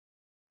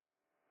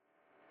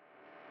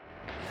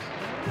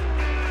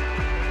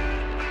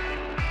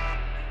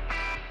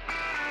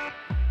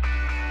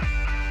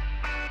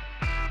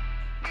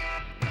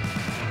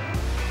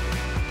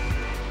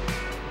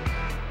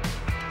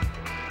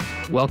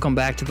Welcome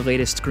back to the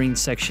latest Green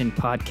Section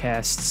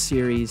podcast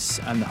series.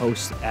 I'm the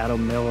host,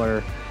 Adam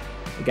Miller.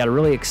 We got a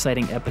really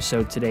exciting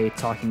episode today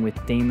talking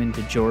with Damon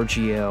Di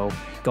Giorgio,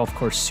 golf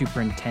course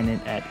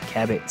superintendent at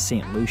Cabot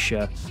St.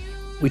 Lucia.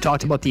 We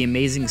talked about the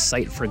amazing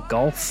site for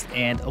golf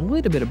and a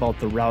little bit about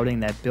the routing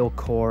that Bill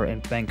Corr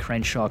and Ben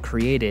Crenshaw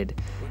created,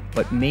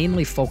 but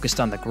mainly focused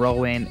on the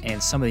grow-in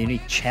and some of the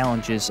unique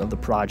challenges of the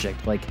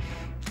project, like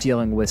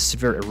dealing with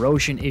severe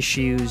erosion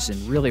issues and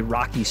really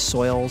rocky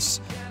soils,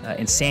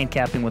 and sand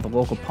capping with a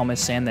local pumice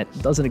sand that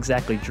doesn't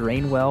exactly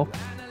drain well,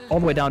 all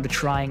the way down to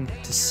trying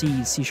to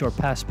seed Seashore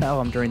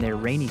Paspalum during their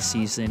rainy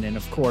season, and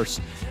of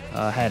course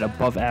had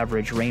above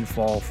average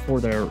rainfall for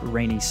their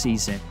rainy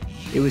season.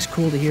 It was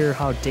cool to hear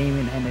how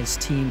Damon and his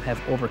team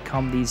have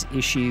overcome these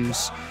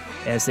issues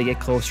as they get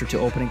closer to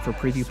opening for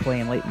preview play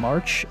in late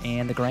March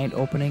and the grand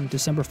opening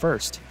December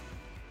 1st.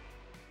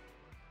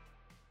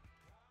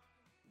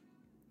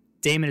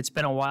 Damon, it's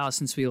been a while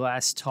since we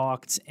last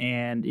talked,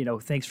 and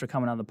thanks for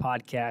coming on the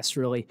podcast.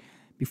 Really,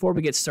 before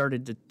we get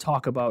started to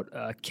talk about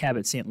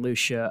Cabot St.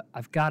 Lucia,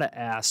 I've got to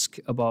ask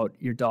about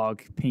your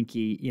dog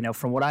Pinky.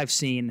 From what I've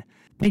seen,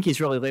 Pinky's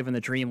really living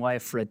the dream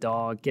life for a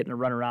dog, getting to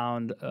run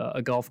around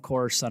a golf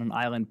course on an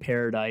island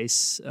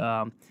paradise.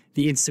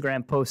 The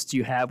Instagram posts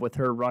you have with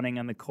her running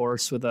on the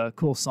course with a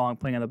cool song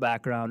playing in the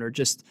background, or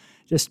just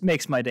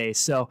makes my day.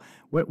 So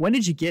when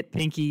did you get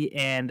Pinky,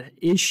 and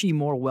is she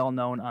more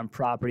well-known on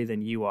property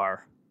than you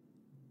are?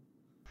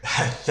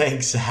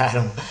 Thanks,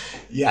 Adam.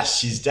 Yes,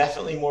 she's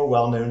definitely more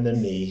well-known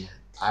than me.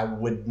 I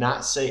would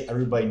not say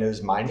everybody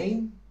knows my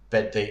name,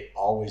 but they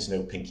always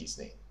know Pinky's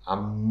name.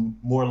 I'm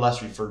more or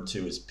less referred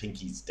to as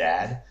Pinky's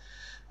dad.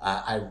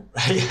 I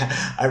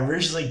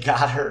originally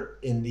got her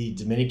in the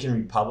Dominican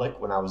Republic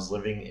when I was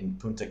living in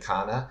Punta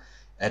Cana.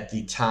 At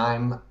the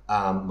time,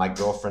 my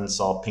girlfriend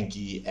saw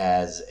Pinky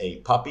as a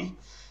puppy,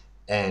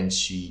 and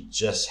she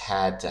just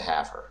had to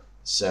have her.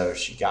 So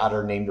she got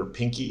her, named her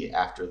Pinky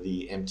after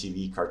the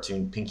MTV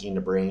cartoon Pinky and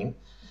the Brain.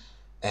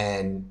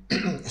 And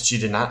she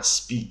did not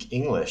speak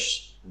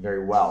English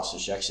very well, so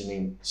she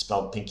actually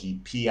spelled Pinky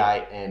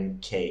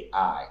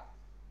Pinki.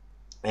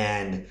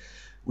 And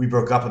we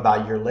broke up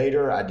about a year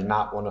later. I did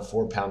not want a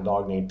 4-pound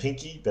dog named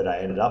Pinky, but I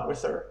ended up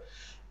with her.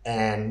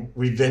 And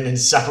we've been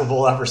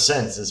inseparable ever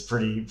since. It's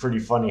pretty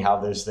funny how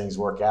those things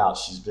work out.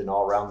 She's been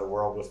all around the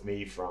world with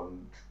me,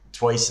 from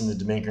twice in the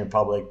Dominican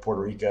Republic,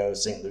 Puerto Rico,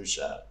 St.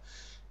 Lucia,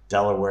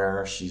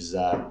 Delaware. She's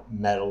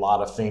met a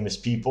lot of famous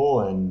people,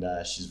 and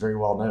she's very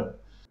well known.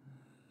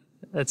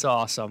 That's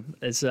awesome.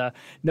 It's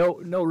no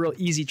real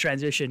easy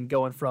transition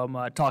going from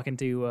talking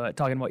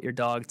about your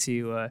dog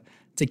to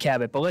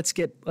Cabot, but let's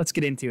get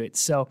into it.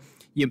 So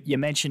you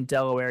mentioned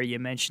Delaware, you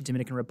mentioned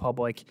Dominican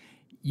Republic.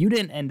 You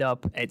didn't end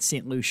up at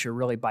St. Lucia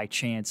really by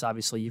chance.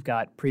 Obviously, you've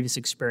got previous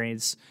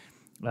experience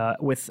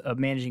with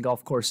managing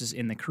golf courses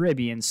in the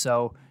Caribbean,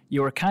 so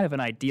you were kind of an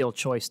ideal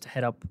choice to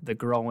head up the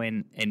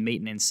grow-in and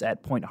maintenance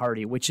at Point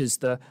Hardy, which is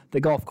the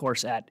golf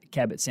course at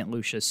Cabot St.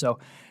 Lucia. So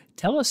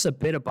tell us a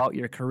bit about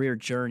your career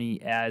journey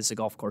as a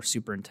golf course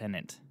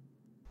superintendent.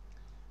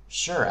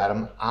 Sure,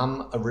 Adam.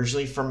 I'm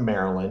originally from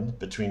Maryland,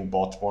 between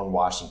Baltimore and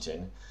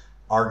Washington,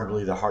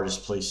 arguably the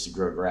hardest place to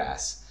grow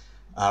grass.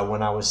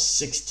 When I was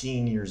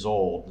 16 years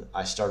old,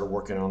 I started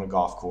working on a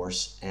golf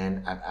course,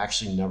 and I've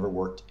actually never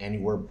worked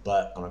anywhere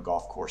but on a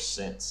golf course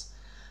since.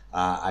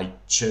 I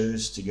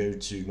chose to go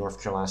to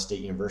North Carolina State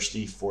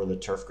University for the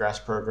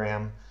turfgrass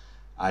program.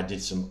 I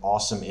did some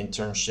awesome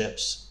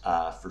internships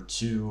for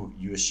 2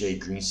 USGA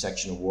Green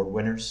Section Award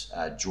winners,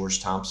 George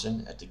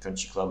Thompson at the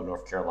Country Club of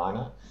North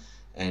Carolina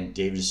and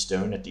David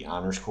Stone at the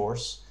Honors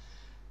Course.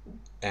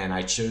 And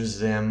I chose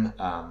them,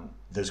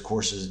 those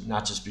courses,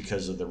 not just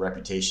because of the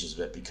reputations,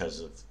 but because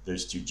of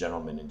those 2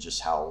 gentlemen and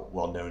just how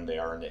well known they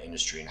are in the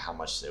industry and how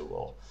much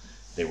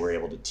they were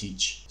able to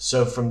teach.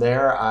 So from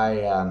there,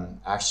 I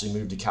actually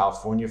moved to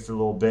California for a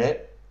little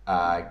bit.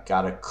 I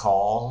got a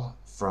call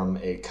from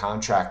a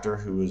contractor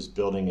who was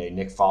building a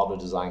Nick Faldo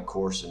design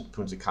course in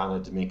Punta Cana,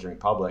 Dominican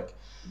Republic,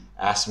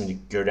 asked me to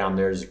go down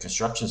there as a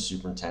construction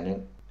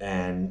superintendent.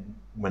 And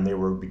when they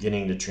were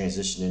beginning to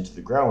transition into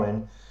the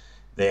grow-in,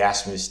 they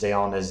asked me to stay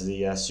on as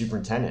the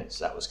superintendent.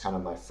 So that was kind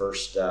of my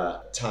first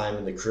time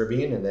in the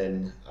Caribbean. And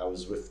then I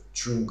was with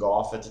Troon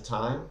Golf at the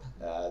time.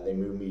 They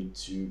moved me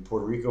to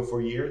Puerto Rico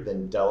for a year,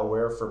 then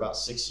Delaware for about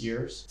 6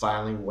 years.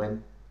 Finally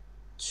went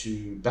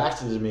back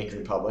to the Dominican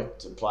Republic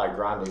to Playa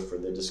Grande for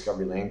the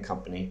Discovery Land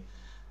Company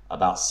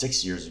about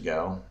 6 years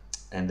ago.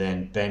 And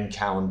then Ben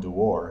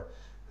Cowan-Dewar,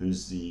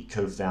 who's the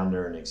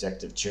co-founder and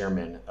executive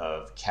chairman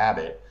of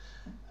Cabot,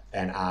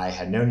 and I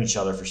had known each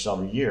other for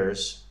several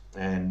years,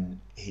 and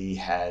he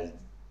had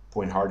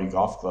Point Hardy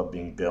Golf Club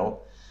being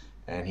built,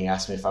 and he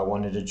asked me if I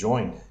wanted to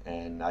join,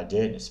 and I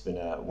did. It's been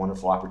a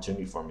wonderful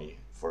opportunity for me,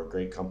 for a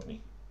great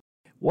company.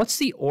 What's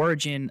the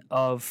origin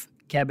of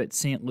Cabot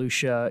St.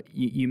 Lucia?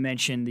 You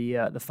mentioned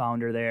the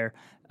founder there.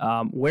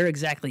 Where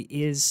exactly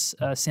is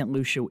St.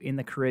 Lucia in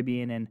the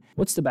Caribbean, and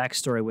what's the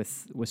backstory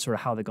with sort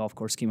of how the golf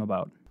course came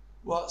about?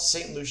 Well,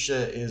 St.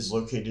 Lucia is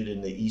located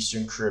in the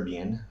Eastern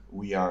Caribbean.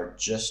 We are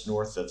just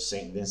north of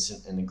St.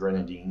 Vincent and the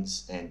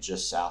Grenadines and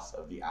just south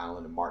of the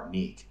island of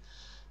Martinique,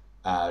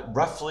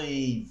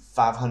 roughly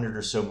 500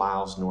 or so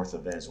miles north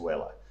of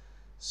Venezuela.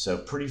 So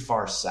pretty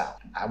far south.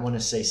 I want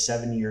to say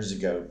 7 years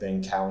ago,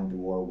 Ben Calendor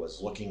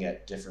was looking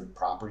at different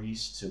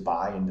properties to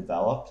buy and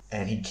develop,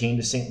 and he came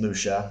to St.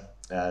 Lucia.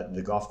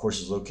 The golf course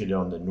is located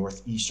on the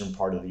northeastern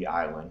part of the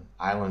island.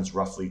 Island's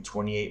roughly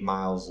 28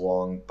 miles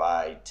long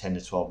by 10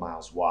 to 12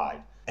 miles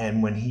wide.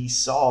 And when he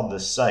saw the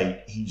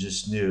site, he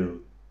just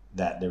knew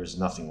that there was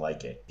nothing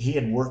like it. He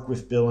had worked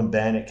with Bill and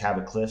Ben at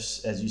Cabot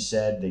Cliffs, as you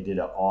said. They did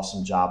an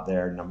awesome job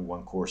there,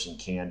 #1 course in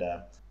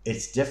Canada.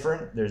 It's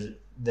different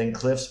than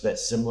Cliffs, but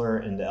similar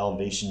in the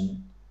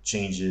elevation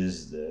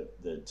changes,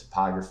 the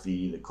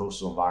topography, the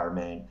coastal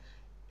environment,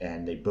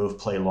 and they both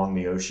play along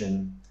the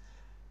ocean.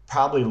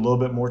 Probably a little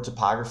bit more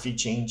topography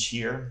change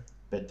here,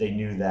 but they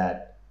knew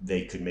that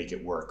they could make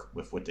it work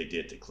with what they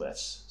did at the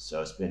Cliffs. So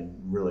it's been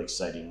really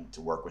exciting to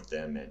work with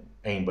them, and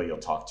anybody you'll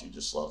talk to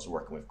just loves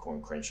working with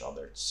Corn Crenshaw.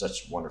 They're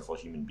such wonderful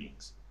human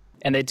beings.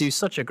 And they do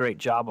such a great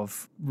job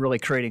of really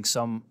creating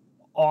some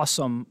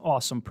awesome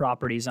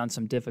properties on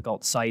some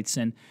difficult sites.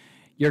 And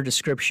your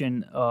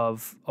description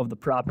of the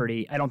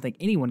property, I don't think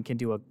anyone can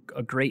do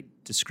a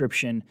great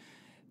description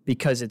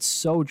because it's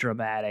so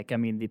dramatic. I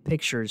mean, the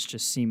pictures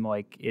just seem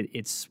like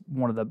it's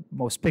one of the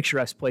most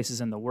picturesque places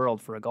in the world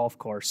for a golf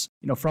course.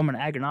 From an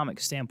agronomic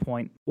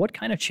standpoint, what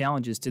kind of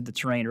challenges did the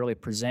terrain really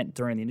present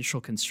during the initial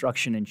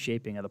construction and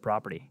shaping of the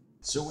property?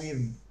 So we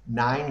have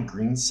 9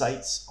 green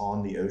sites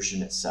on the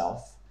ocean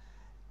itself.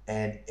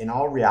 And in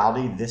all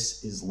reality,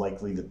 this is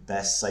likely the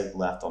best site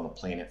left on the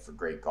planet for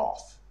great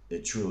golf.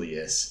 It truly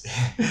is.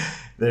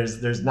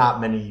 There's not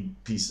many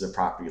pieces of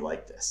property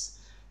like this.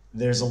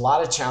 There's a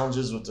lot of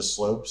challenges with the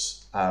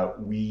slopes.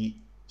 We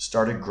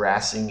started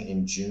grassing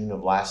in June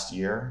of last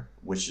year,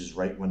 which is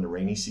right when the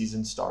rainy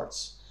season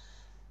starts.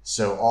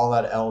 So all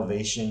that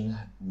elevation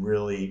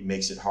really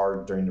makes it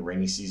hard during the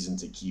rainy season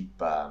to keep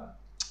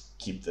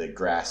the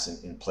grass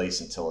in place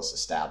until it's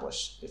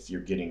established. If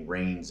you're getting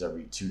rains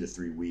every 2 to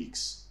 3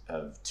 weeks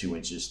of 2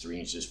 inches, 3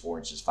 inches, 4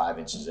 inches, 5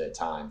 inches at a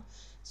time,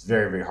 it's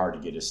very, very hard to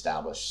get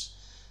established.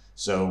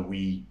 So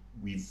we've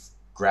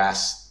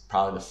grassed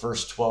probably the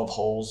first 12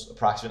 holes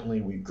approximately.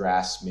 We've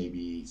grassed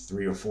maybe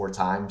 3 or 4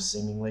 times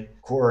seemingly.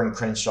 Corn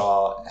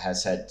Crenshaw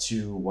has had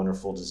 2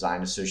 wonderful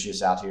design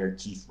associates out here,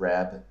 Keith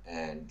Rebb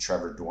and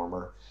Trevor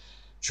Dormer.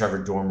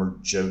 Trevor Dormer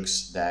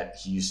jokes that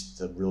he used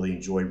to really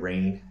enjoy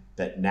rain,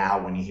 but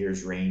now when he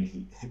hears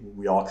rain,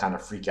 we all kind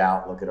of freak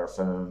out, look at our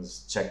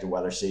phones, check the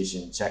weather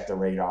station, check the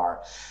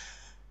radar,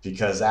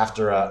 because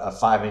after a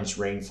 5-inch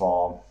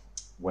rainfall,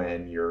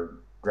 when you're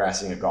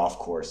grassing a golf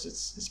course,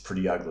 it's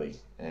pretty ugly.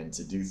 And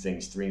to do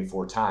things 3 and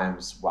 4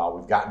 times, while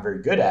we've gotten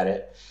very good at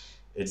it,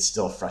 it's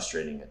still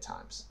frustrating at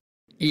times.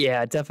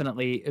 Yeah,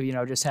 definitely.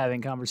 Just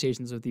having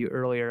conversations with you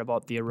earlier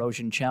about the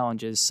erosion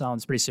challenges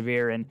sounds pretty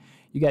severe. And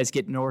you guys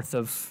get north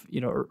of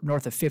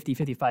 50,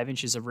 55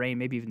 inches of rain,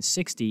 maybe even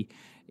 60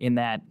 in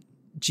that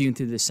June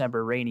through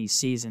December rainy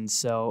season.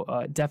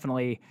 So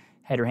definitely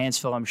had your hands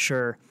full, I'm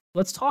sure.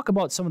 Let's talk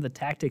about some of the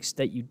tactics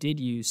that you did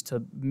use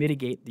to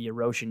mitigate the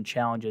erosion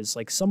challenges,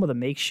 like some of the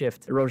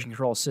makeshift erosion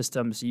control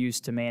systems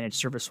used to manage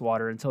surface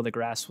water until the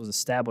grass was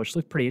established.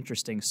 Looked pretty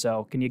interesting.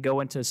 So can you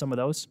go into some of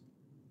those?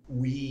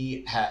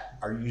 We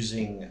are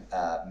using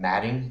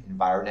matting,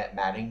 EnviroNet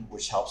matting,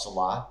 which helps a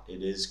lot.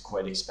 It is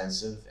quite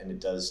expensive, and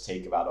it does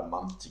take about a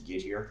month to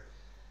get here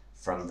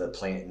from the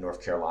plant in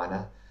North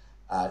Carolina.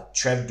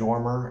 Trev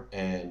Dormer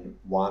and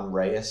Juan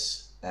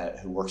Reyes,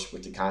 who works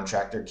with the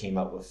contractor, came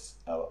up with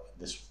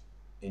this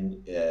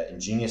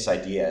ingenious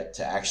idea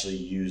to actually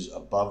use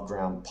above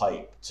ground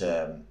pipe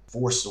to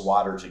force the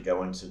water to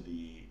go into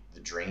the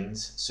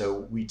drains.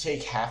 So we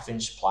take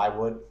 1/2-inch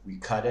plywood, we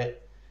cut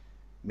it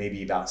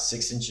maybe about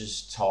 6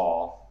 inches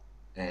tall,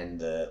 and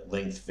the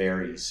length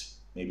varies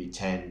maybe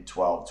 10,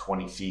 12,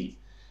 20 feet.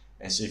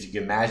 And so if you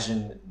can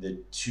imagine,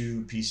 the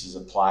 2 pieces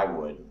of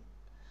plywood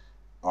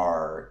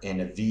are in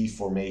a V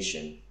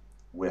formation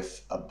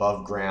with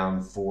above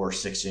ground 4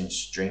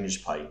 6-inch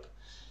drainage pipe.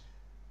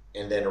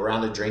 And then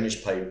around the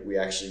drainage pipe, we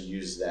actually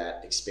use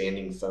that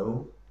expanding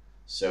foam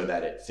so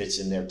that it fits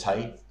in there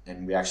tight.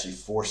 And we actually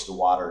force the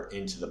water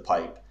into the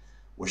pipe,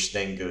 which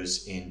then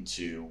goes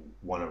into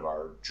one of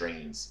our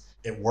drains.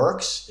 It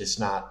works. It's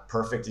not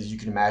perfect, as you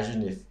can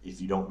imagine.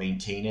 If you don't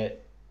maintain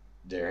it,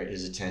 there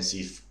is a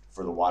tendency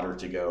for the water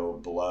to go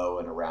below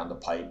and around the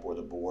pipe or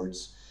the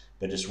boards.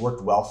 But it's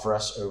worked well for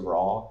us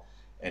overall,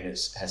 and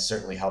it has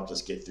certainly helped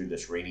us get through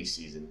this rainy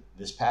season.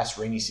 This past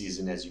rainy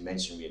season, as you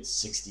mentioned, we had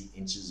 60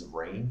 inches of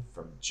rain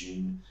from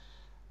June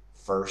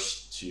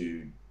 1st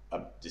to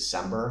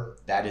December.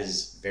 That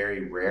is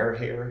very rare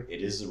here.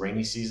 It is the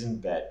rainy season,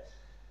 but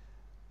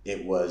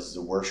it was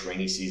the worst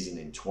rainy season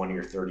in 20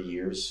 or 30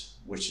 years,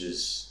 which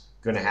is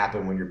going to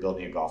happen when you're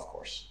building a golf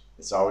course.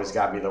 It's always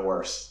got to be the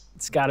worst.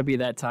 It's got to be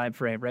that time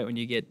frame, right when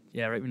you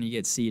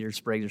get seed or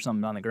sprigs or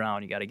something on the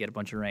ground, you got to get a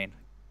bunch of rain.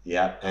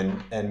 Yeah,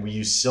 and we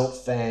use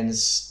silt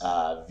fence,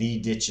 V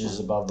ditches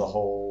above the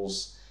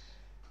holes,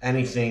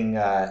 anything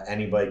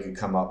anybody could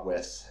come up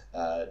with,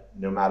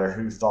 no matter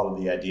who thought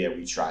of the idea,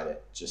 we tried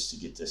it just to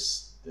get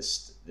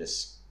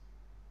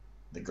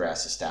the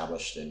grass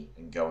established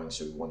and going,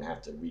 so we wouldn't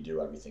have to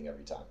redo everything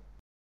every time.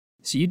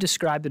 So you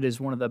described it as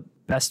one of the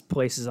best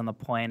places on the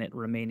planet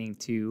remaining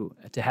to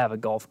have a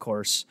golf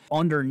course.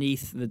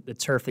 Underneath the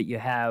turf that you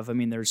have, I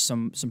mean, there's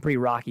some pretty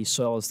rocky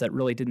soils that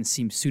really didn't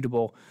seem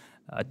suitable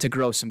to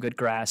grow some good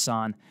grass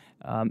on.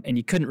 And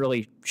you couldn't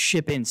really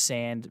ship in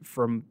sand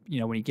from,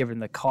 when you give them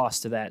the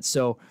cost of that.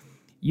 So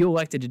you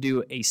elected to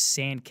do a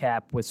sand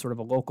cap with sort of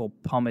a local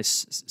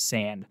pumice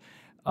sand.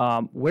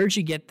 Where'd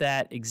you get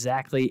that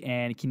exactly?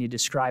 And can you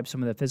describe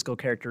some of the physical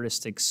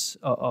characteristics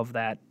of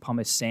that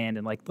pumice sand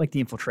and like the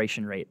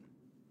infiltration rate?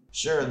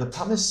 Sure. The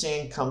pumice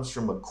sand comes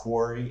from a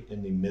quarry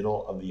in the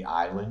middle of the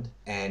island,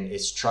 and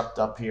it's trucked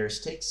up here. It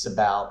takes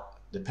about,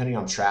 depending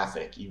on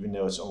traffic, even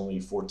though it's only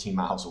 14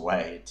 miles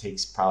away, it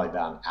takes probably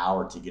about an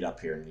hour to get up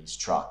here in these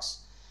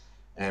trucks.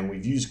 And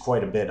we've used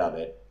quite a bit of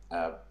it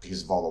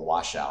because of all the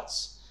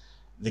washouts.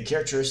 The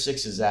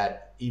characteristics is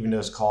that even though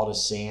it's called a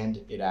sand,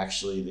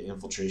 the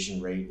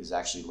infiltration rate is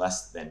actually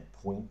less than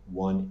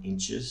 0.1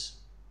 inches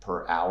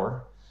per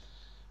hour.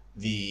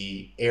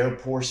 The air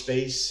pore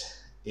space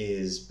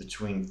is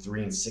between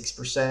 3 and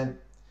 6%.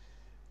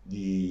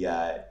 The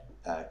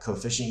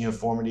coefficient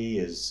uniformity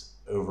is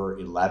over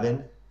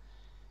 11.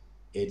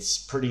 It's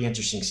pretty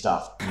interesting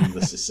stuff,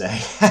 needless to say.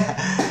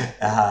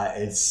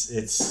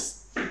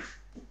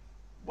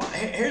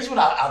 Here's what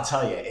I'll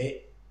tell you.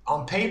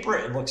 On paper,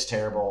 it looks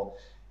terrible.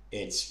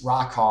 It's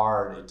rock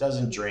hard. It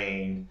doesn't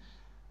drain.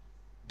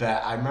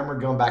 But I remember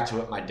going back to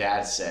what my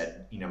dad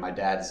said. My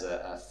dad's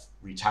a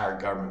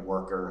retired government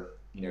worker,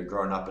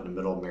 growing up in the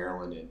middle of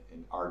Maryland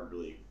and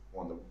arguably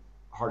one of the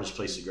hardest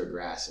places to grow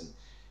grass. And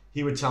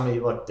he would tell me,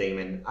 look,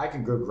 Damon, I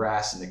can grow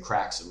grass in the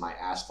cracks of my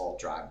asphalt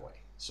driveway.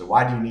 So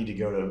why do you need to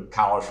go to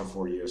college for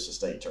 4 years to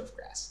study turf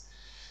grass?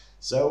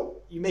 So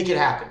you make it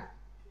happen.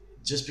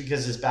 Just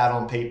because it's bad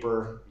on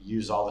paper, you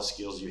use all the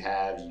skills you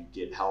have, you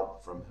get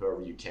help from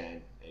whoever you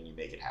can, and you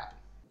make it happen.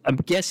 I'm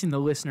guessing the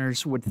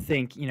listeners would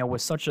think,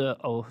 with such a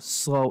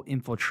slow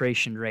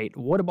infiltration rate,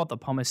 what about the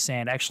pumice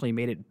sand actually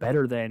made it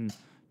better than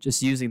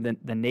just using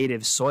the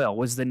native soil?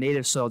 Was the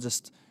native soil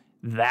just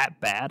that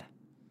bad?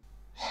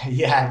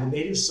 Yeah, the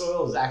native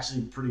soil is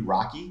actually pretty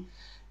rocky,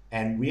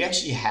 and we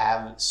actually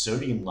have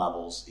sodium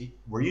levels.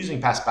 We're using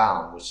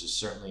paspalum, which is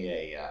certainly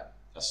a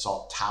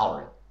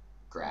salt-tolerant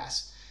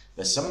grass,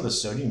 but some of the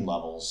sodium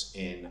levels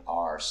in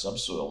our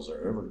subsoils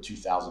are over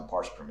 2,000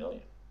 parts per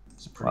million.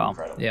 It's pretty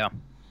incredible. Yeah.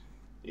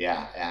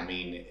 Yeah, I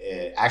mean,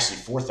 actually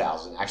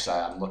 4,000. Actually,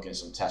 I'm looking at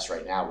some tests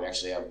right now. We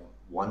actually have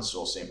one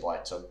soil sample I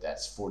took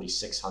that's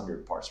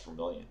 4,600 parts per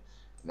million,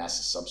 and that's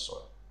the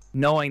subsoil.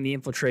 Knowing the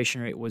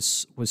infiltration rate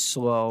was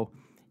slow,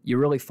 you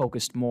really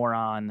focused more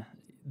on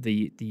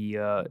the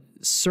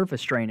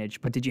surface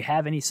drainage. But did you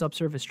have any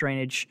subsurface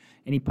drainage,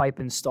 any pipe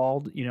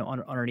installed,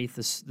 underneath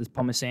this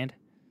pumice sand?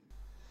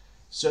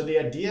 So the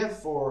idea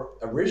for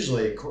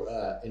originally,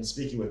 in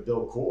speaking with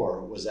Bill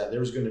Core, was that there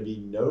was going to be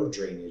no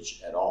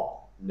drainage at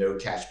all, no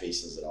catch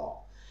basins at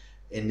all.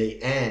 In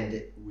the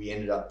end, we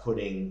ended up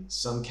putting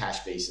some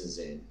catch basins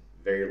in,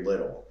 very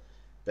little.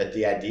 But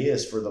the idea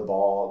is for the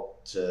golfer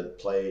to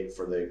play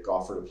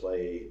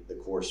the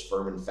course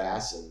firm and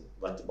fast and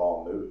let the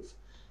ball move.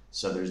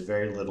 So there's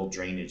very little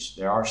drainage.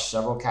 There are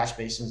several catch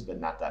basins,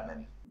 but not that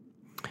many.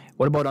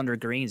 What about under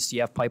greens? Do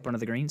you have pipe under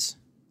the greens?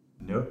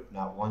 Nope,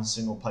 not one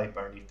single pipe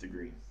underneath the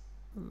green.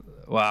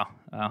 Wow.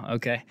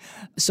 Okay.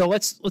 So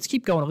let's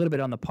keep going a little bit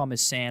on the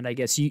pumice sand. I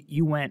guess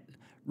you went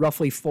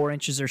roughly 4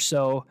 inches or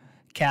so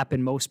cap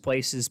in most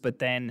places, but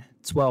then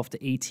 12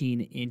 to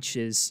 18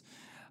 inches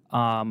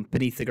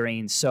beneath the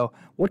greens. So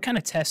what kind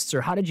of tests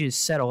or how did you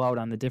settle out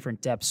on the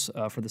different depths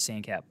for the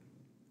sand cap?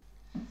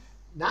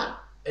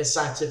 Not as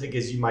scientific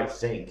as you might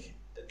think.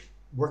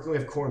 Working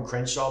with Core and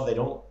Crenshaw,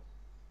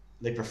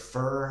 they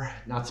prefer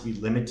not to be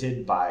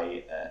limited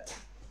by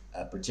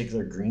a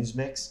particular greens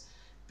mix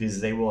because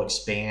they will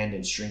expand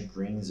and shrink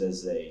greens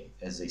as they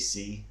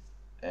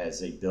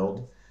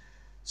build.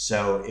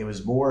 So it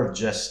was more of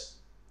just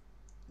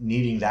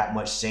needing that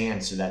much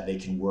sand so that they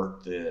can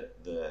work the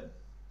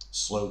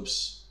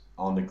slopes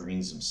on the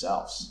greens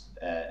themselves.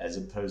 As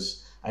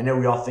opposed, I know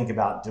we all think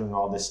about doing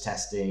all this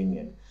testing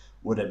and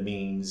what it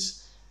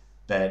means,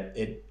 but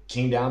it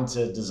came down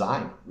to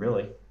design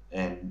really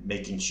and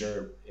making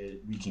sure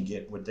we can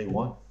get what they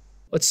want.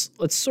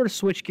 Let's sort of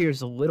switch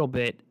gears a little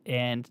bit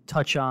and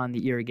touch on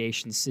the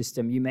irrigation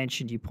system. You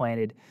mentioned you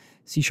planted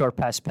C-sharp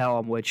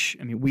paspalum, which,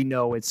 I mean, we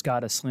know it's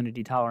got a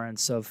salinity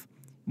tolerance of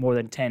more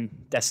than 10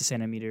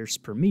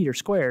 decicentimeters per meter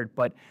squared,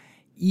 but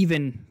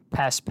even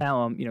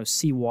paspalum,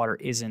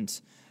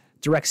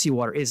 direct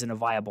seawater isn't a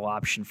viable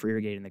option for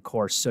irrigating the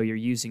course. So you're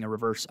using a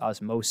reverse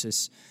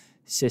osmosis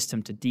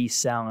system to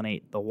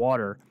desalinate the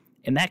water.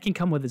 And that can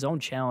come with its own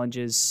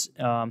challenges.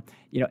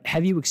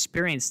 Have you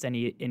experienced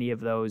any of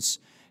those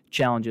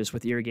challenges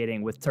with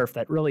irrigating with turf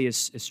that really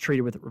is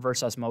treated with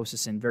reverse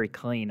osmosis and very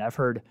clean? I've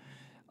heard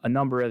a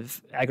number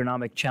of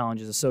agronomic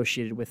challenges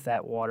associated with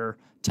that water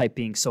type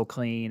being so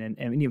clean and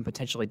even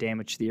potentially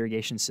damage the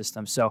irrigation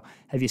system. So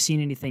have you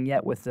seen anything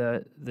yet with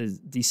the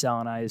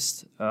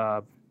desalinized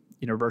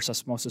reverse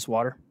osmosis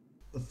water?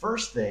 The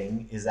first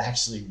thing is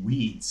actually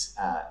weeds.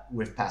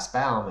 With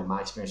paspalum, in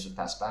my experience with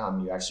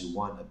paspalum, you actually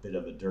want a bit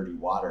of a dirty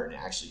water, and it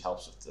actually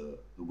helps with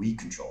the weed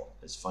control,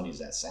 as funny as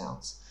that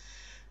sounds.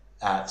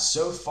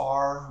 So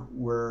far,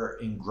 we're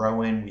in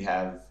growing. We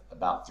have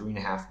about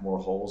 3.5 more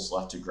holes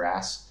left to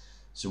grass.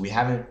 So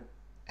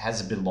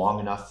hasn't been long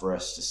enough for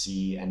us to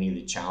see any of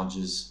the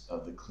challenges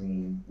of the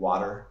clean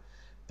water.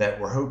 But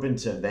we're hoping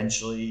to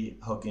eventually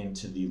hook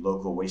into the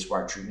local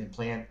wastewater treatment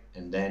plant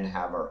and then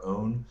have our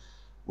own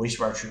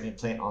wastewater treatment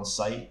plant on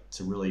site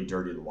to really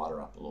dirty the water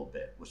up a little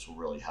bit, which will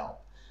really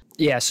help.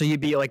 Yeah, so you'd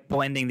be like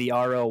blending the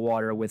RO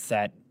water with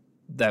that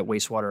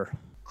wastewater.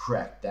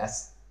 Correct.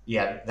 That's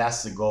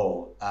the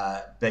goal.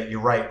 But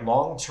you're right.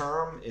 Long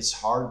term, it's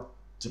hard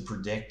to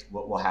predict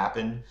what will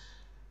happen.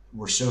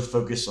 We're so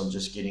focused on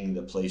just getting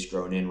the place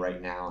grown in right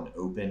now and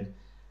open.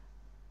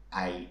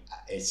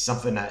 It's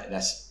something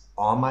that's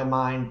on my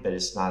mind, but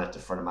it's not at the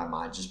front of my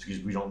mind just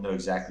because we don't know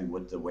exactly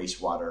what the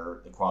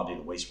quality of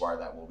the wastewater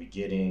that we'll be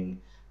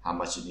getting, how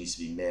much it needs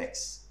to be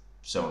mixed,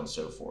 so on and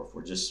so forth.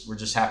 We're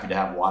just happy to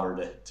have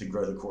water to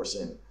grow the course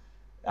in.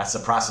 That's the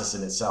process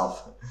in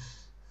itself.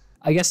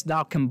 I guess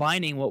now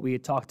combining what we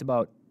had talked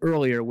about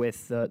earlier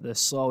with the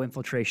slow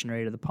infiltration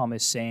rate of the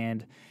pumice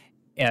sand,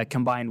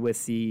 combined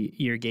with the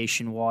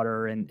irrigation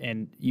water,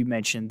 and you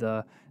mentioned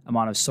the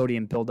amount of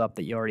sodium buildup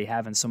that you already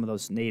have in some of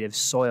those native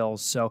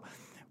soils. So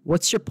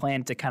what's your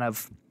plan to kind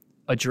of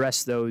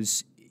address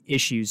those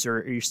issues, or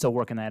are you still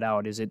working that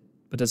out?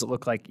 But does it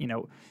look like,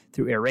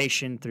 through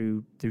aeration,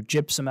 through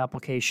gypsum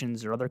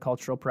applications or other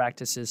cultural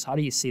practices? How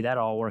do you see that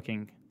all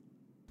working?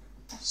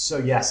 So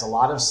yes, a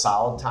lot of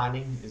solid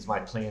tining is my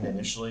plan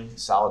initially.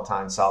 Solid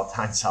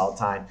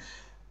tine.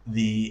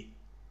 The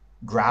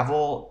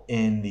gravel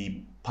in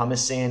the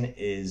pumice sand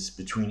is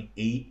between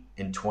 8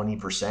 and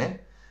 20%.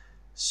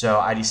 So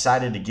I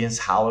decided against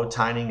hollow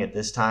tining at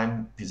this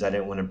time because I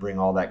didn't want to bring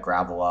all that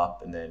gravel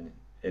up and then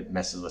it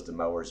messes with the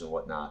mowers and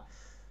whatnot.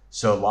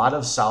 So a lot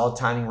of solid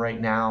tining right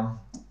now,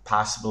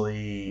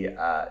 possibly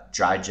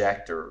dry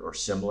eject or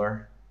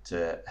similar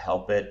to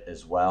help it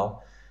as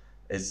well.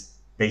 It's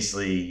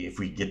basically, if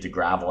we get the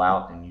gravel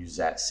out and use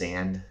that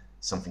sand,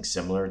 something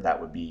similar,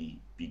 that would be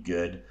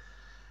good.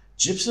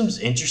 Gypsum's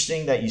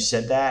interesting that you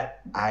said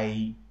that.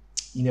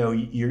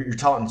 You're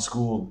taught in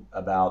school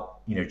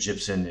about,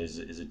 gypsum is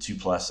a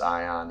 2+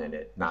 ion and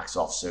it knocks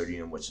off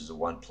sodium, which is a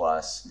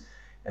 1+.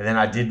 And then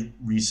I did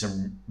read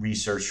some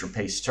research from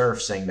Pace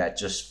Turf saying that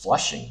just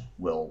flushing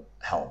will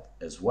help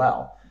as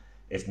well,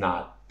 if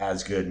not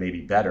as good,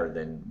 maybe better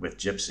than with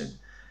gypsum.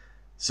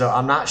 So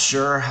I'm not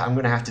sure. I'm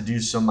going to have to do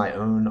some of my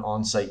own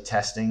on-site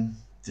testing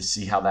to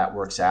see how that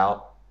works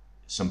out.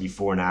 Some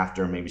before and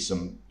after, maybe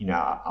some,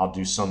 I'll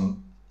do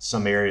some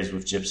areas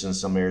with gypsum,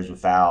 some areas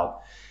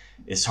without.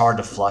 It's hard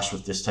to flush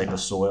with this type of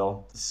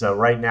soil. So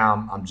right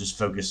now I'm just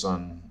focused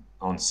on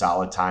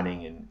solid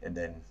tining and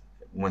then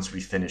once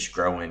we finish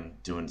growing,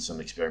 doing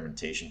some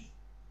experimentation.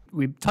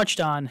 We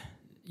touched on,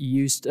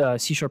 you used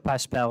Seashore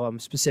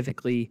Paspalum,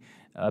 specifically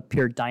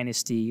Pure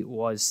Dynasty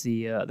was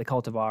the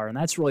cultivar, and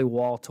that's really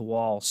wall to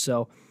wall.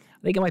 So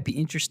I think it might be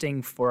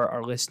interesting for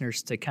our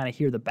listeners to kind of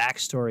hear the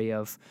backstory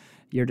of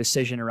your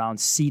decision around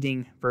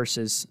seeding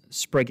versus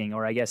sprigging,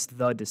 or I guess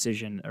the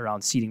decision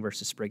around seeding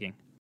versus sprigging.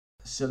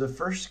 So the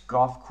first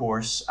golf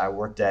course I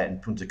worked at in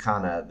Punta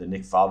Cana, the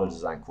Nick Faldo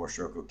design course,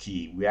 Rocco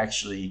Key, we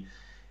actually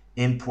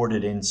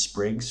imported in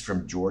sprigs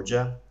from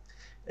Georgia.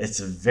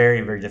 It's a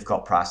very, very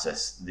difficult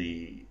process.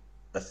 The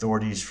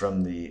authorities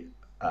from the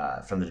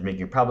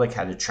Dominican Republic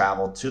had to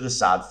travel to the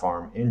sod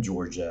farm in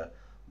Georgia,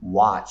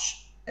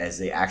 watch as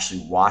they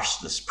actually wash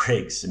the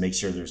sprigs to make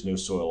sure there's no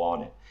soil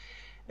on it.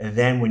 And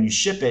then when you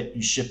ship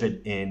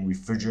it in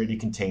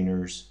refrigerated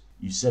containers.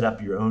 You set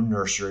up your own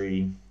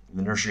nursery.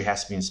 The nursery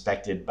has to be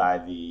inspected by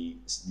the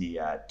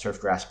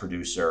turf grass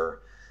producer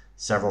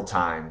several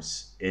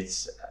times.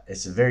 It's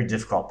a very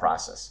difficult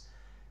process.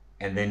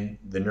 And then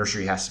the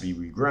nursery has to be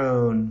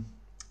regrown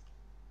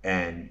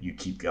and you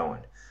keep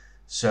going.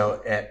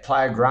 So at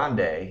Playa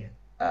Grande,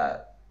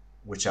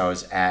 which I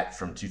was at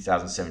from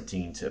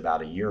 2017 to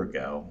about a year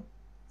ago,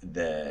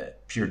 the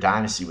Pure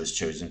Dynasty was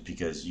chosen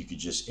because you could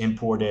just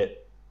import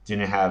it,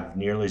 didn't have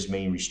nearly as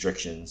many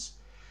restrictions,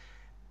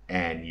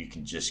 and you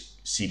can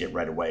just seed it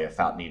right away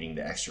without needing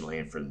the extra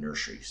land for the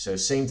nursery. So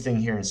same thing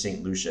here in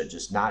St. Lucia,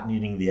 just not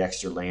needing the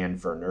extra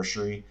land for a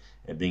nursery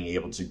and being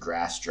able to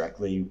grass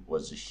directly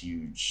was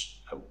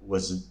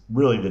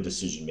really the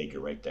decision maker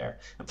right there.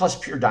 And plus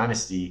Pure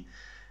Dynasty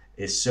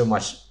is so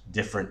much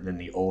different than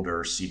the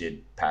older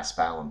seeded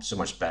Paspalum, so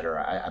much better.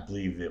 I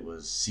believe it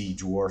was Sea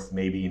Dwarf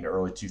maybe in the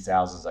early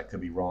 2000s. I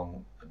could be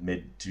wrong,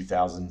 mid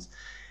 2000s.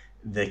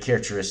 The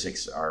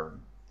characteristics are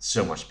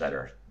so much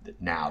better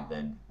now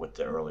than what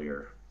the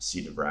earlier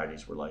seeded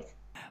varieties were like.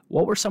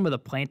 What were some of the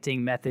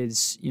planting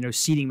methods,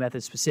 seeding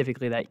methods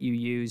specifically, that you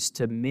used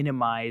to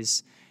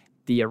minimize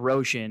the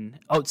erosion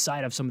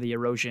outside of some of the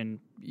erosion,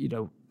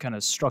 kind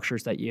of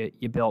structures that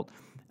you built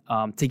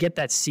to get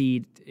that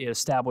seed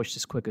established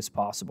as quick as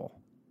possible?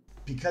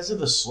 Because of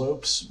the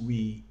slopes,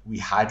 we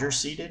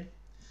hydroseeded.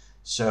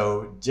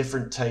 So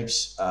different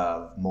types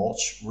of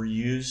mulch were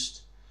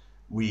used.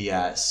 We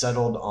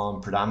settled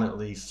on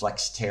predominantly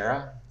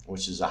Flexterra,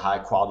 which is a high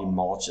quality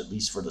mulch, at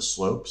least for the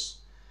slopes,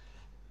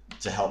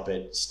 to help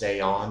it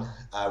stay on.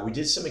 We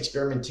did some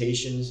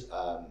experimentations.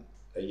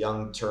 A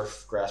young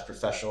turf grass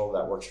professional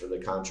that works for the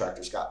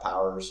contractor, Scott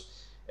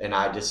Powers, and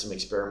I did some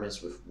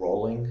experiments with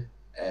rolling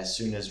as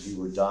soon as we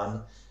were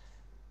done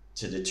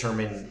to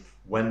determine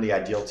when the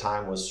ideal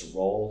time was to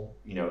roll,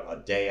 a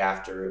day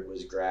after it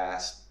was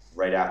grassed,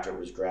 right after it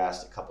was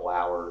grassed, a couple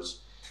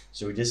hours.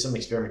 So we did some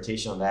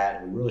experimentation on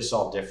that, and we really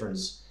saw a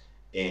difference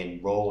in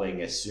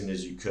rolling as soon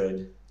as you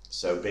could.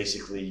 So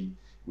basically,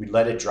 we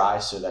let it dry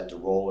so that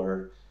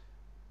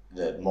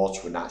the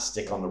mulch would not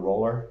stick on the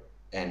roller,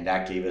 and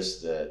that gave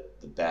us the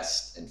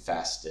best and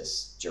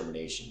fastest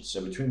germination.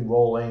 So between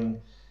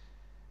rolling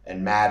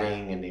and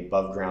matting and the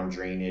above ground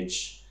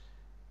drainage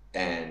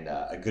and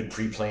a good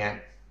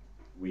pre-plant,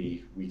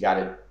 we got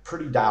it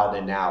pretty dialed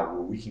in now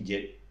where we can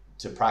get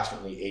to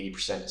approximately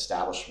 80%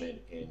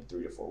 establishment in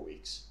 3 to 4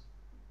 weeks.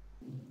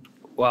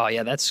 Wow,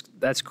 yeah,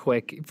 that's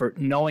quick for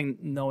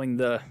knowing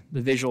the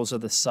visuals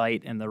of the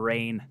site and the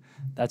rain.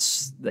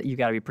 That you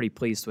got to be pretty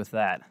pleased with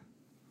that.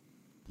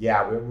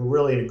 Yeah, we're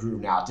really in a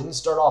groove now. It didn't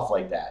start off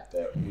like that,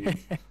 but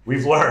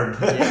we've learned.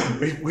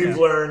 We've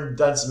learned,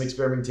 done some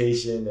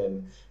experimentation,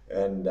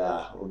 and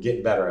we're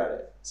getting better at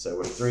it. So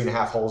with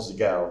 3.5 holes to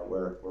go,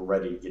 we're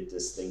ready to get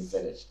this thing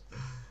finished.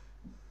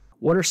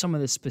 What are some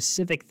of the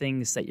specific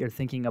things that you're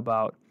thinking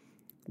about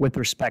with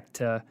respect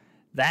to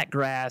that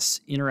grass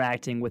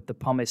interacting with the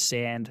pumice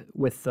sand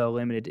with the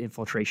limited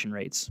infiltration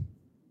rates?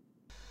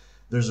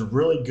 There's a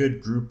really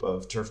good group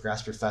of turf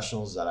grass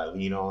professionals that I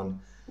lean on.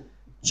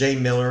 Jay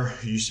Miller,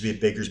 who used to be at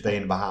Baker's Bay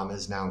in the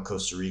Bahamas, now in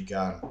Costa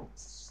Rica.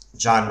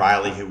 John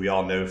Riley, who we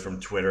all know from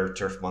Twitter,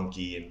 Turf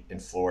Monkey in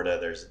Florida.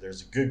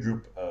 There's a good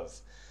group of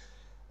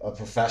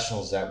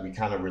professionals that we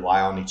kind of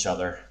rely on each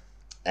other.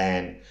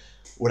 And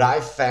what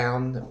I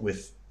found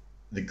with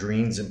the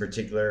greens in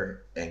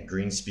particular and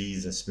green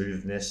speeds and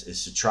smoothness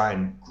is to try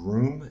and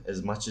groom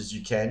as much as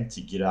you can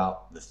to get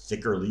out the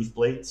thicker leaf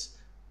blades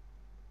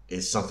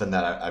is something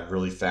that I've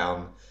really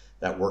found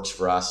that works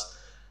for us.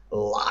 A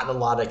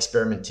lot of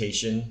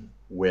experimentation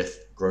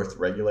with growth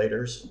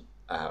regulators.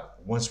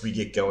 Once we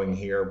get going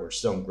here, we're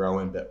still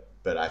growing,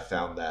 but I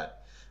found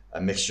that a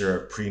mixture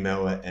of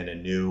Primo and a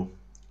new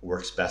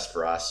works best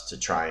for us to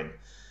try and,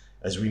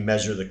 as we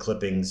measure the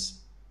clippings,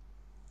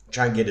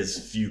 try and get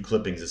as few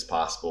clippings as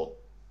possible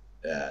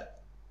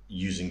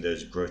using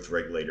those growth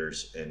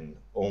regulators and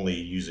only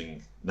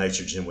using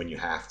nitrogen when you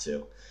have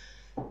to.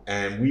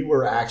 And we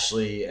were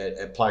actually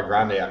at Playa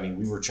Grande,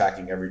 we were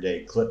tracking every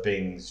day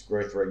clippings,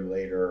 growth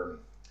regulator,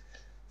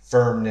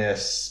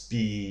 firmness,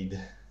 speed,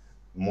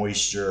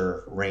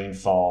 moisture,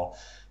 rainfall,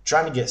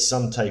 trying to get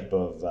some type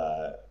of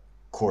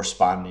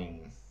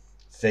corresponding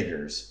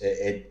figures.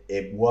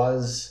 It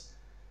was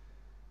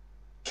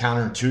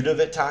counterintuitive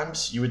at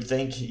times. You would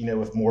think,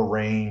 with more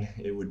rain,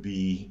 it would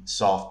be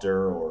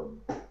softer or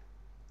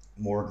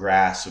more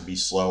grass would be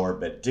slower,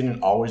 but it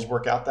didn't always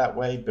work out that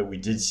way. But we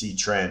did see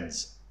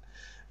trends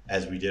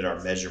as we did our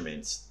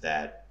measurements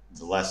that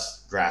the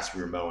less grass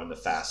we were mowing, the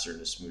faster and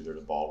the smoother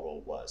the ball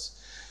roll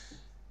was.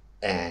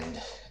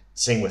 And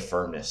same with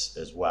firmness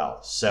as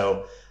well.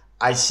 So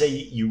I say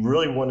you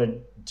really want to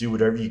do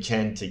whatever you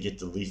can to get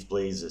the leaf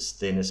blades as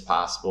thin as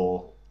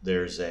possible.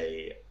 There's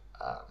a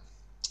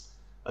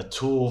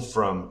tool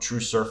from True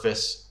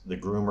Surface, the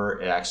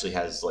groomer. It actually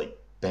has like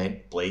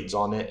bent blades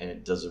on it, and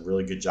it does a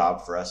really good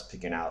job for us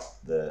picking out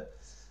the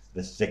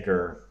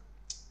thicker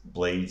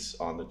blades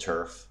on the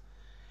turf.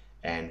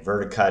 And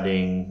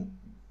verticutting,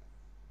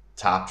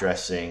 top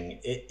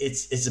dressing,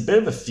 it's a bit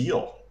of a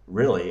feel,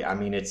 really.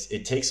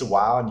 It takes a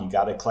while, and you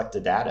got to collect the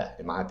data,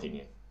 in my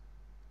opinion.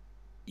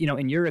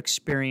 In your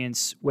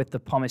experience with the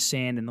pumice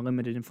sand and the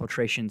limited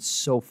infiltration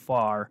so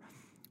far,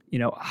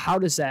 how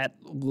does that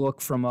look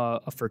from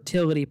a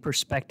fertility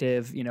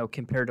perspective,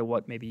 compared to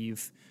what maybe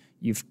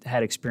you've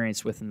had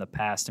experience with in the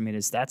past?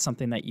 Is that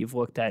something that you've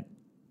looked at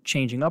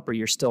changing up, or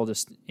you're still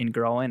just in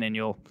growing and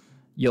you'll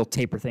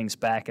taper things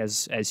back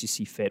as you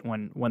see fit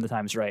when the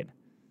time's right?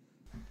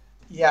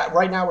 Yeah,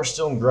 right now we're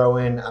still in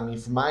growing.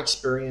 From my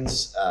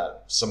experience,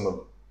 some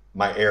of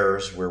my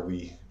errors where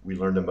we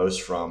learned the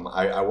most from,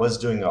 I was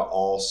doing an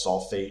all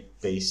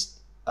sulfate-based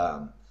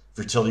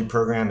fertility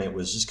program. It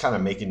was just kind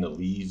of making the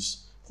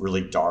leaves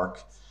really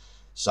dark.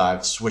 So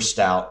I've switched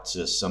out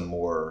to some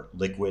more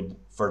liquid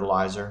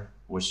fertilizer,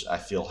 which I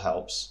feel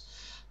helps.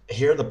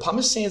 Here, the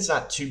pumice sand's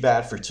not too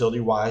bad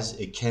fertility-wise.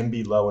 It can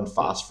be low in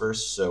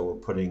phosphorus, so we're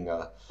putting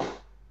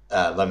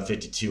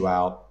 1152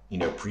 out,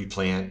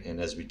 pre-plant, and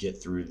as we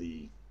get through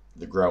the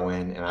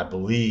grow-in, and I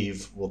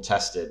believe we'll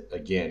test it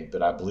again,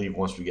 but I believe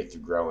once we get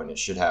through growing, it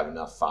should have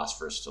enough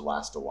phosphorus to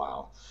last a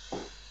while.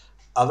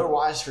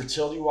 Otherwise,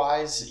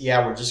 fertility-wise,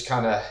 yeah, we're just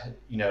kind of,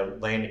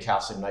 laying the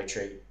calcium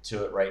nitrate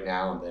to it right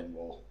now, and then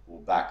we'll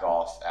back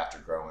off after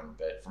growing.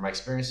 But from my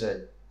experience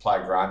at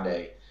Playa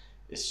Grande,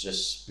 it's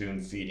just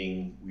spoon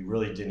feeding. We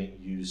really didn't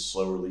use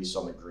slow release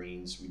on the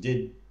greens. We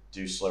did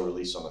do slow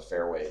release on the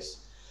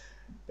fairways,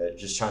 but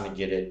just trying to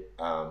get it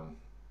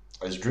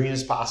as green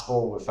as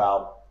possible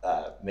without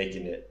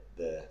making it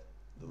the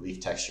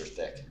leaf texture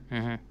thick.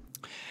 Mm-hmm.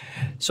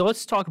 So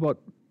let's talk about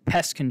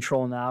pest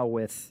control now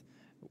with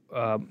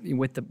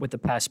the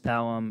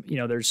paspalum.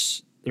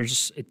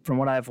 There's from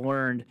what I've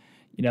learned,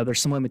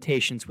 there's some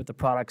limitations with the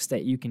products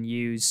that you can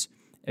use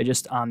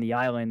just on the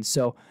island.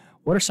 So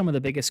what are some of the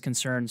biggest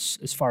concerns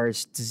as far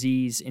as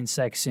disease,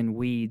 insects, and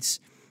weeds?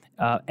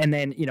 And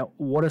then,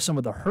 what are some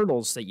of the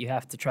hurdles that you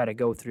have to try to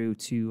go through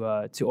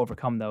to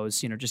overcome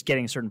those? Just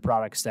getting certain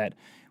products that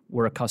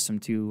we're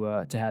accustomed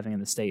to having in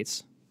the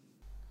States.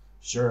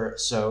 Sure.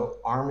 So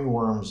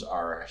armyworms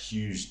are a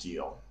huge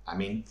deal. I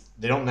mean,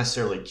 they don't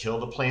necessarily kill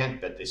the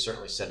plant, but they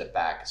certainly set it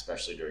back,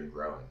 especially during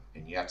growing.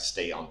 And you have to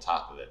stay on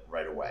top of it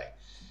right away.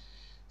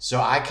 So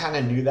I kind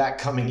of knew that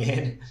coming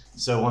in.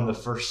 So one of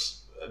the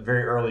first,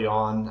 very early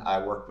on,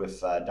 I worked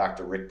with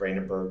Dr. Rick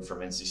Brandenburg from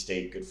NC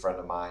State, good friend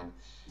of mine.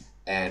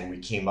 And we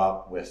came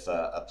up with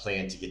a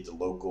plan to get the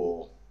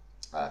local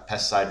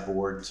pesticide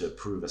board to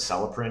approve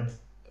acelepryn,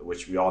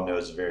 which we all know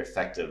is a very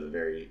effective, a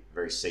very,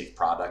 very safe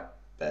product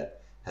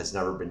that has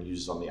never been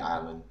used on the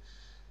island.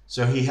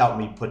 So he helped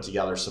me put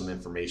together some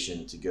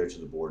information to go to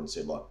the board and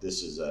say, look,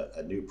 this is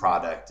a new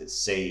product. It's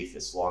safe.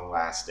 It's long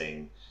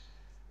lasting.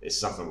 It's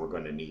something we're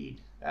going to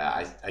need.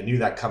 I knew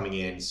that coming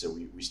in, so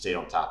we stayed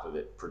on top of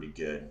it pretty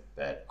good.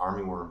 But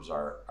armyworms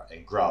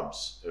and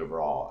grubs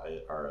overall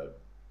are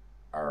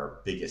our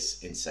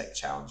biggest insect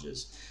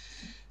challenges.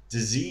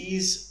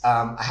 Disease,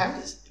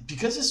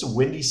 because it's a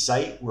windy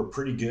site, we're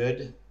pretty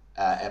good.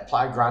 At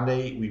Playa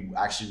Grande, we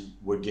actually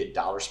would get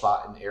dollar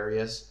spot in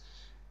areas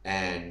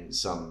and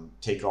some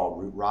take-all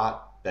root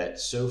rot. But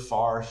so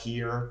far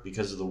here,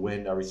 because of the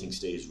wind, everything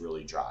stays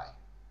really dry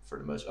for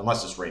the most,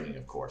 unless it's raining,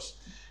 of course.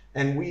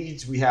 And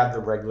weeds, we have the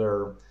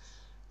regular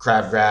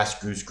crabgrass,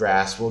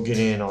 goosegrass. We'll get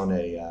in on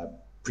a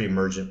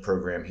pre-emergent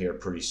program here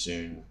pretty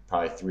soon,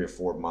 probably 3 or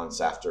 4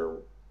 months after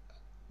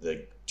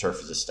the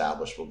turf is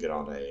established. We'll get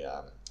on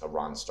a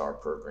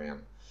Ronstar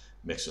program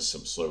mixed with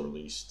some slow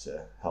release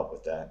to help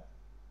with that.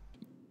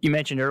 You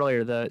mentioned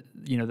earlier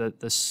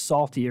the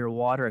saltier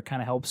water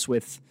kind of helps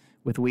with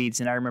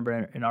weeds, and I remember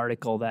an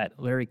article that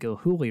Larry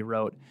Gilhooly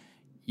wrote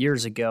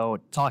years ago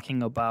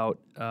talking about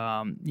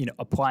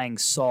applying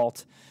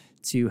salt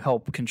to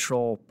help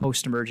control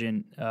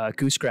post-emergent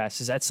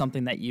goosegrass. Is that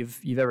something that you've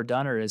ever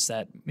done, or is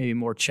that maybe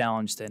more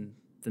challenged than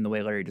the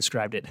way Larry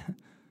described it?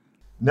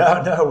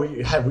 No,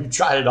 we've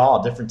tried it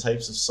all, different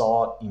types of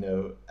salt,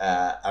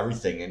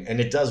 everything, and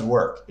it does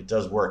work. It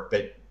does work,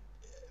 but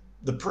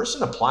the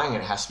person applying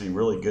it has to be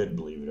really good,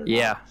 believe it or not.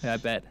 Yeah, I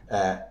bet.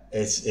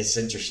 It's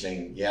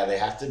interesting. Yeah, they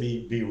have to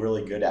be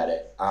really good at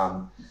it.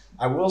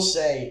 I will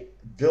say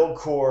Bill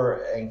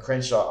Core and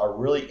Crenshaw are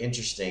really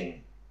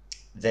interesting.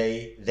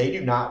 They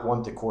do not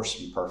want the course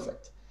to be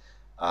perfect.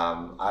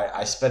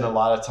 I spent a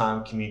lot of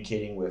time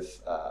communicating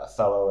with a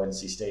fellow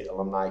NC State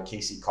alumni,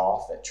 Casey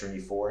Koff at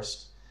Trinity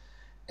Forest,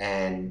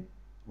 and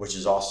which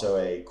is also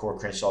a Core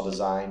Crenshaw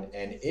design.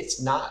 And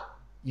it's not,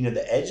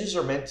 the edges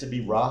are meant to be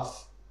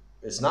rough.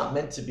 It's not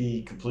meant to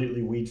be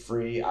completely weed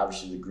free.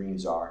 Obviously the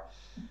greens are,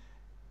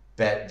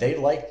 but they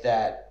like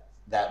that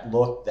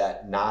look, the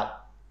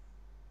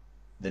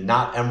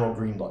not emerald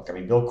green look. I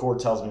mean, Bill Core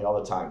tells me all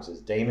the time,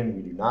 says, Damon,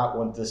 we do not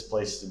want this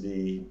place to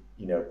be,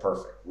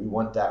 perfect. We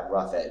want that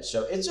rough edge.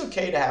 So it's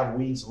okay to have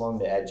weeds along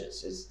the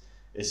edges.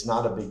 It's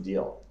not a big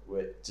deal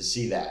to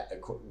see that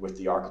with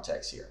the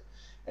architects here.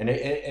 And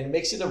it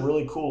makes it a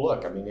really cool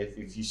look. I mean,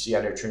 if you see,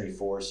 I know Trinity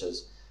Forest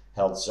has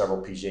held several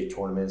PGA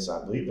tournaments.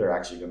 I believe they're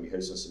actually going to be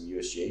hosting some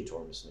USGA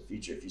tournaments in the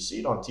future. If you see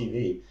it on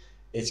TV,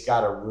 it's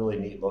got a really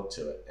neat look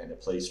to it, and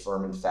it plays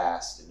firm and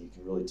fast, and you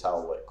can really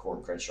tell what Core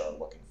and Crenshaw are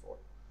looking for.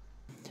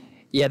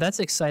 Yeah, that's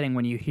exciting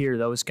when you hear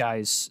those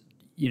guys,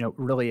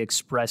 really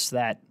express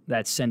that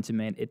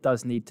sentiment. It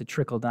does need to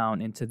trickle down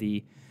into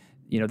the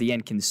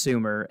end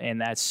consumer,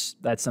 and that's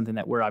something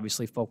that we're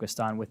obviously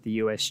focused on with the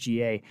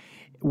USGA.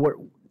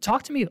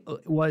 Talk to me.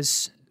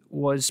 Was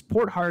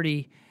Port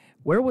Hardy?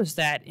 Where was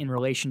that in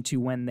relation to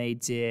when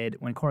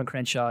Core and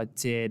Crenshaw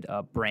did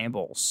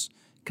brambles?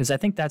 Because I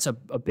think that's a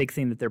big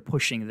thing that they're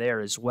pushing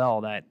there as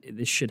well, that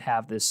this should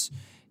have this,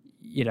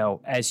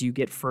 as you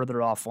get further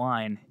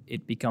offline,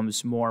 it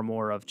becomes more and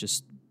more of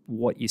just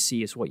what you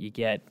see is what you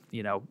get,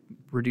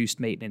 reduced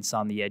maintenance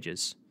on the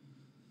edges.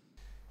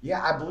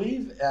 Yeah, I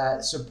believe,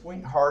 so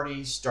Point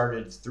Hardy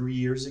started 3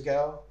 years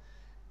ago.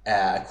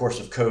 Of course,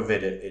 with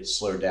COVID, it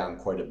slowed down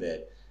quite a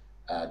bit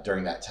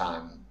during that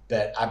time.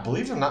 But I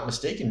believe, if I'm not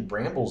mistaken,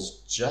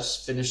 Brambles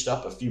just finished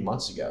up a few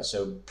months ago.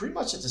 So pretty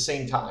much at the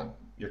same time.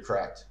 You're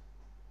correct.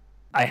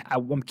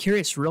 I'm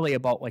curious really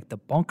about like the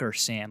bunker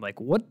sand. Like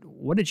what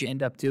did you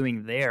end up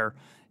doing there?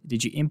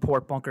 did you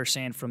import bunker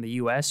sand from the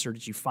U.S. or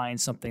did you find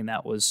something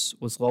that was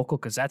local?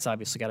 Because that's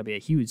obviously got to be a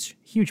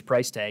huge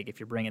price tag if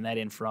you're bringing that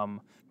in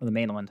from the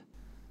mainland.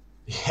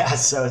 Yeah,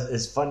 so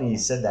it's funny you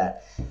said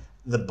that.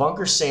 The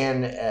bunker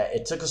sand,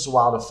 it took us a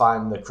while to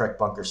find the correct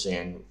bunker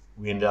sand.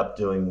 We ended up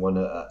doing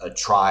a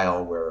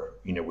trial where,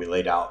 we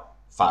laid out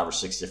 5 or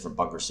 6 different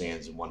bunker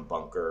sands in one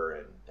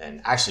bunker,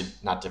 and actually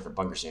not different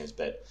bunker sands,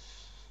 but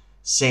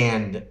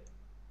sand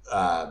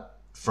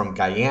from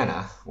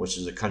Guyana, which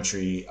is a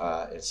country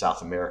in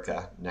South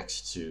America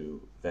next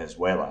to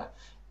Venezuela,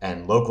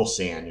 and local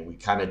sand. And we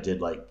kind of did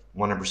like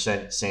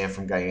 100% sand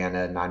from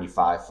Guyana,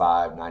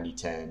 95.5,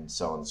 90.10,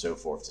 so on and so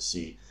forth to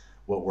see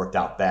what worked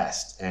out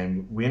best.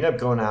 And we ended up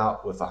going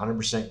out with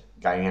 100%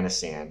 Guyana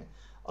sand.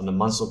 On the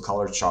Munsell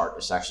color chart,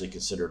 it's actually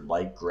considered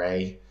light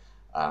gray,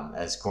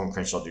 as corn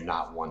crenshaw do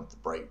not want the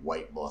bright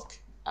white look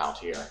out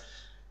here.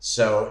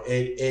 So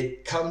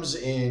it comes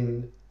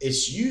in,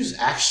 it's used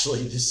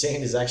actually, the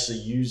sand is actually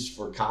used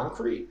for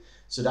concrete.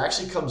 So it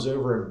actually comes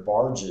over in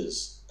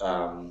barges,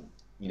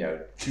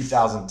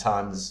 2,000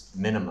 tons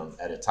minimum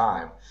at a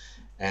time.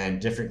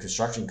 And different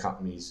construction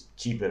companies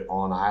keep it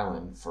on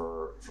island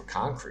for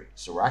concrete.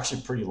 So we're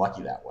actually pretty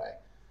lucky that way.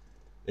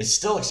 It's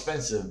still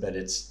expensive, but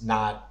it's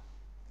not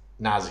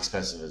as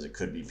expensive as it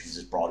could be because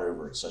it's brought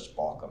over in such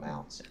bulk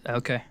amounts.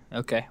 Okay.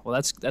 Well,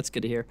 that's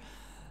good to hear.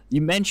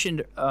 You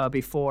mentioned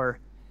before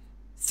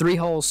 3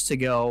 holes to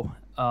go.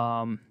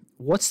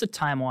 What's the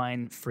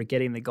timeline for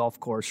getting the golf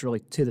course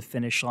really to the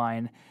finish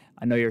line?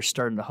 I know you're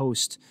starting to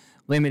host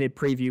limited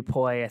preview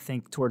play, I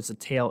think, towards the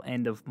tail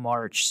end of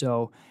March.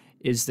 So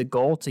is the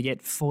goal to get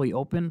fully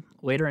open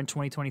later in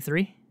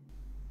 2023?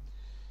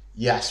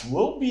 Yes,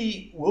 we'll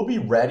be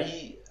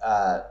ready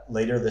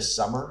later this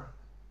summer.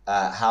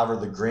 However,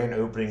 the grand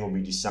opening will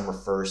be December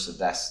 1st, so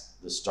that's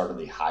the start of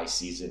the high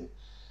season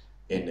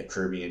in the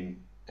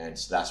Caribbean, and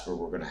so that's where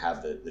we're going to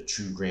have the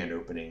true grand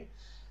opening.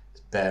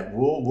 But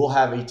we'll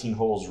have 18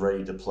 holes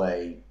ready to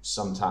play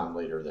sometime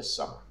later this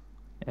summer.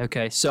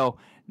 Okay, so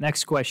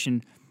next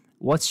question.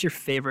 What's your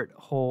favorite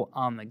hole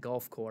on the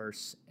golf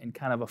course? And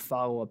kind of a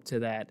follow-up to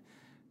that,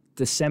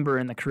 December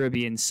in the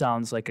Caribbean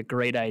sounds like a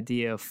great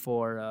idea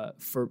for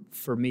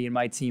me and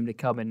my team to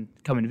come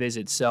and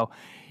visit. So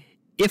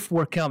if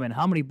we're coming,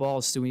 how many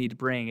balls do we need to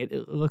bring?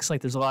 It looks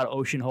like there's a lot of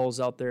ocean holes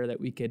out there that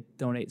we could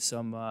donate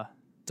some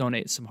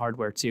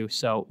hardware to.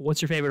 So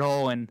what's your favorite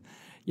hole, and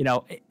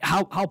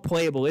how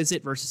playable is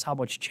it versus how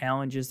much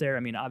challenge is there? I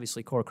mean,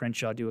 obviously Core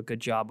Crenshaw do a good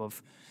job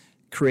of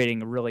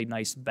creating a really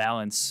nice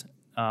balance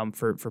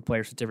for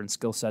players with different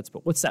skill sets,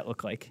 but what's that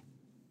look like?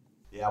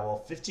 Yeah, well,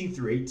 15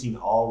 through 18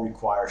 all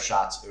require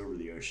shots over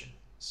the ocean.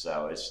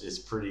 So it's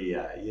pretty,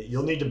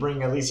 you'll need to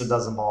bring at least a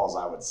dozen balls,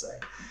 I would say.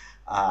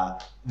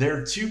 There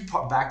are 2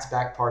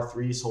 back-to-back par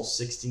 3s, hole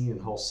 16 and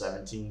hole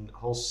 17.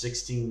 Hole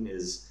 16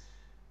 is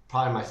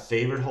probably my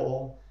favorite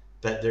hole,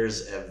 but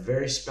there's a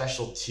very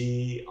special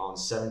tee on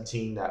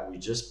 17 that we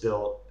just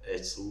built.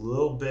 It's a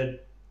little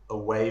bit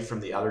away from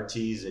the other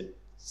tees. It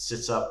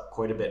sits up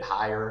quite a bit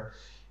higher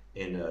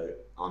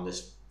on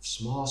this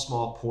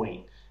small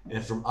point.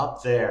 And from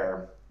up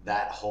there,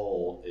 that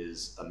hole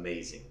is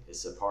amazing.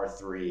 It's a par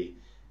 3,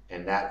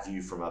 and that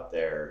view from up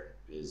there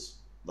is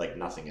like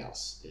nothing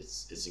else.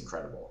 It's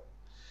incredible.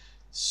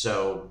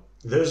 So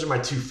those are my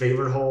 2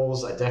 favorite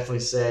holes. I definitely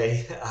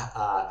say,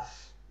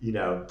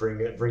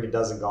 bring a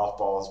dozen golf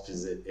balls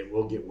because it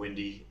will get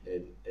windy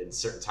in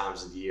certain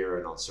times of the year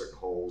and on certain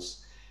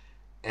holes.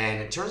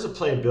 And in terms of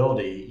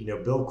playability,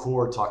 Bill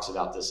Core talks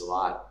about this a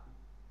lot.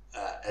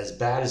 As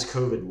bad as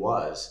COVID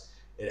was,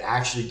 it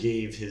actually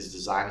gave his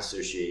design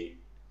associate,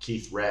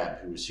 Keith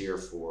Rebb, who was here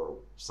for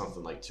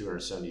something like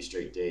 270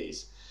 straight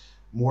days,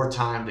 more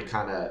time to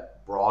kind of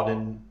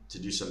broaden, to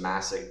do some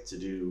massing,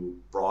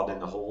 broaden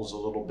the holes a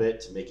little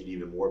bit to make it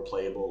even more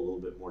playable, a little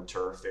bit more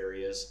turf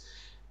areas.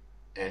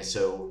 And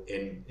so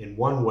in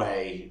one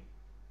way,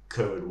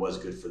 COVID was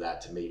good for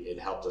that. It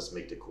helped us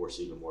make the course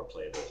even more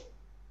playable.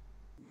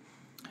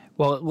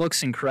 Well, it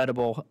looks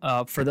incredible.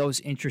 For those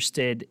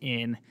interested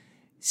in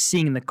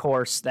seeing the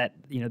course that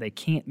they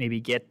can't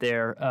maybe get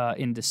there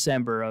in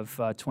December of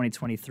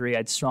 2023,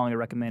 I'd strongly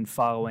recommend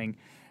following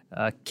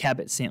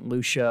Cabot St.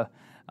 Lucia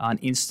on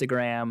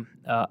Instagram.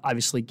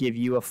 Obviously, give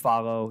you a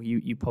follow.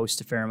 You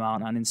post a fair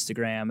amount on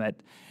Instagram at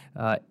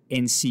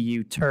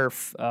NCU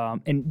Turf,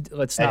 and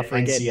let's not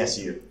forget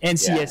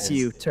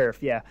NCSU Turf.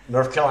 Yeah,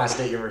 North Carolina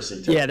State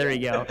University Turf. Yeah, there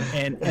you go.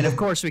 and of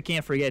course, we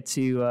can't forget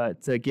to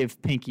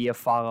give Pinky a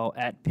follow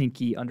at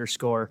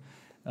Pinky_Di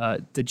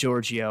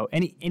Giorgio.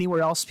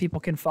 Anywhere else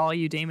people can follow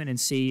you, Damon, and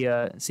see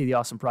the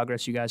awesome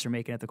progress you guys are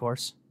making at the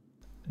course?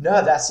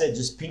 No, that's it.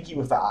 Just Pinky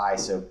with the I.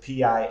 So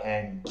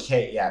PINKI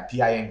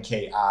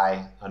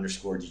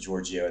 _Di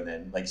Giorgio, and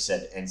then like I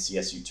said,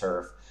 NCSU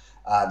Turf.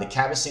 The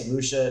Cabot St.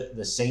 Lucia,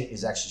 the Saint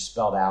is actually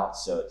spelled out,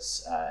 so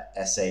it's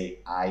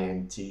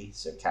SAINT.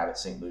 So Cabot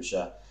St.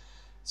 Lucia.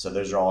 So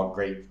those are all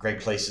great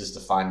places to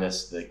find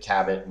us. The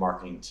Cabot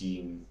marketing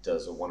team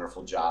does a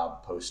wonderful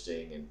job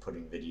posting and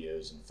putting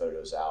videos and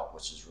photos out,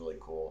 which is really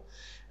cool.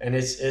 And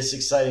it's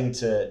exciting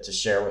to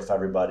share with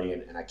everybody,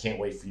 and I can't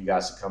wait for you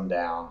guys to come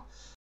down.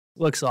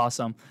 Looks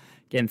awesome.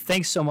 Again,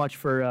 thanks so much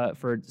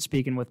for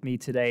speaking with me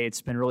today.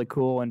 It's been really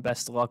cool, and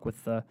best of luck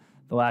with the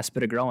last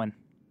bit of growing.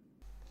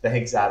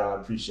 Thanks, Adam.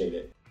 I appreciate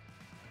it.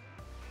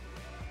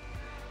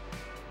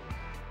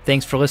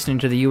 Thanks for listening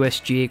to the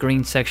USGA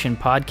Green Section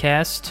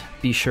podcast.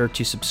 Be sure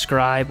to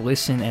subscribe,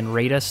 listen, and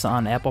rate us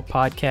on Apple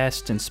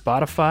Podcasts and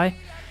Spotify.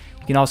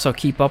 You can also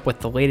keep up with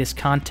the latest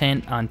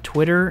content on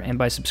Twitter and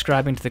by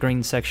subscribing to the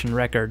Green Section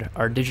Record,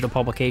 our digital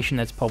publication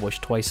that's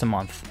published twice a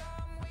month.